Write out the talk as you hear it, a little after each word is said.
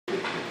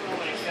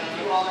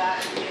all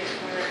that and get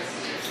where it's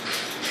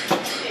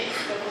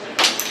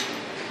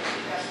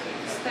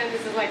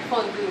this is like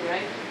fondue,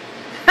 right?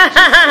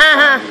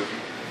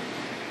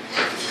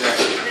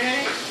 Exactly.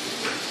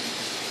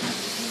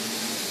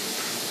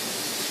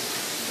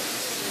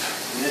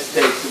 And this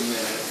takes a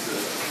minute to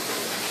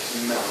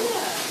melt.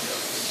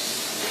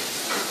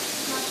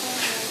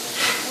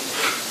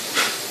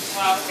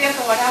 Wow,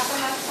 so what happened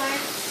last time?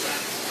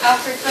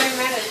 After 20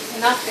 minutes,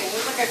 nothing. It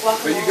was like a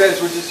guacamole. But you guys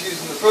were just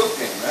using the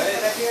propane, right?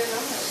 But I didn't know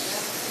that, yeah.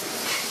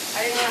 I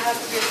didn't know how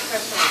to be a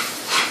special.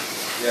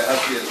 Yeah, it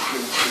has to be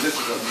because this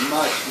is a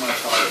much, much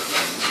hotter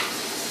flame.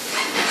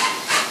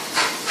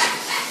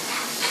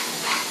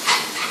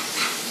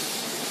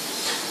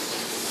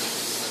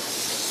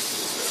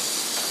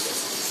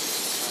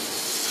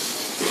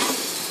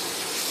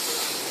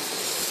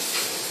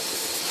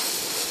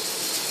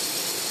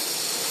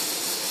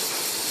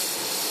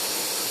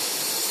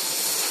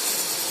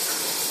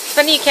 It's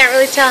funny, you can't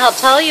really tell how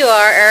tall you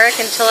are, Eric,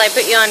 until I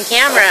put you on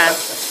camera.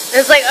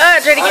 It's like, oh,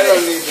 try to get I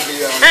don't need to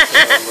be on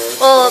camera.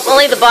 Well,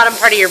 only the bottom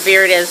part of your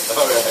beard is.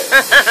 All right.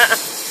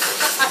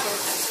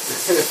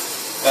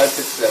 That's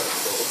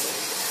acceptable.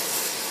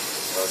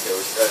 Okay,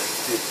 we're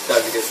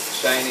starting to get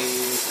shiny,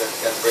 starting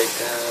to kind of break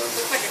down.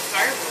 Looks like a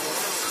cardboard.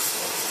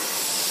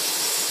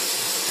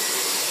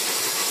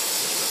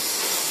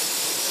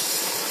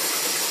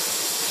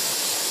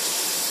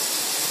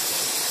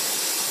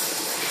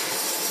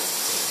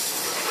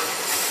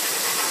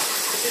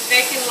 Is it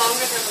baking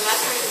longer than the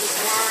last time? It was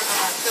more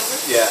silver?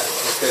 Yeah,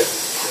 because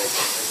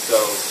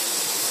so,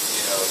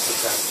 you know,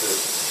 sometimes the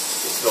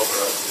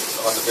silver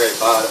on the very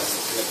bottom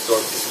can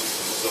absorb the heat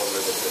from the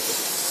silver that's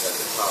at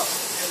the top.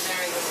 And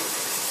there you go.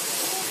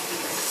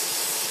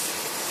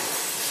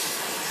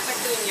 It's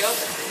like doing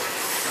yoga.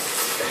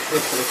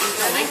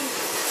 Really?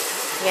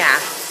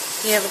 Yeah.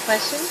 Do you have a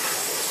question?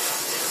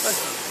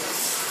 Okay.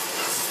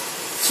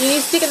 Do you need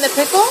to stick in the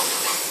pickle?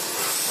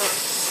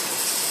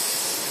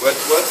 What?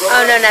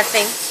 Oh, no,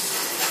 nothing.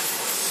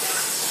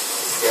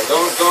 Yeah,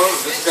 don't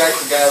distract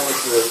the guy with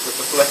the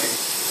flame.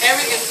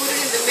 Erik, and put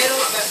it in the middle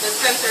of the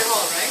center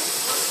hole, right?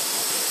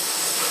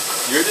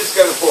 You're just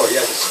gonna pour, yeah,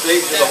 just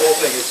straight to the whole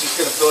thing. It's just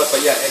gonna fill up, but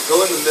yeah,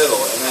 go in the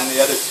middle, and then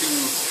the other two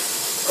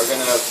are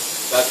gonna.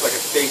 That's like a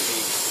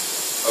safety.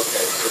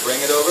 Okay, so bring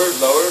it over,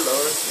 lower,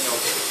 you know,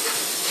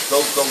 go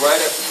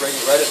right up, bring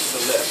it right up to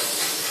the lip,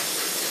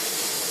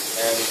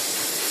 and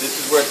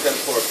this is where it's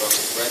gonna pour from,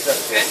 right up.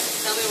 Okay,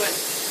 tell me when.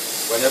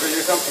 Whenever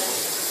you're comfortable.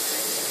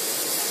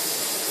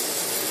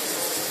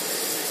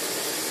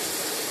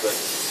 Good.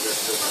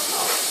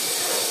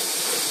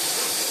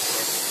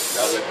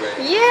 That look great.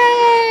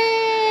 Yay!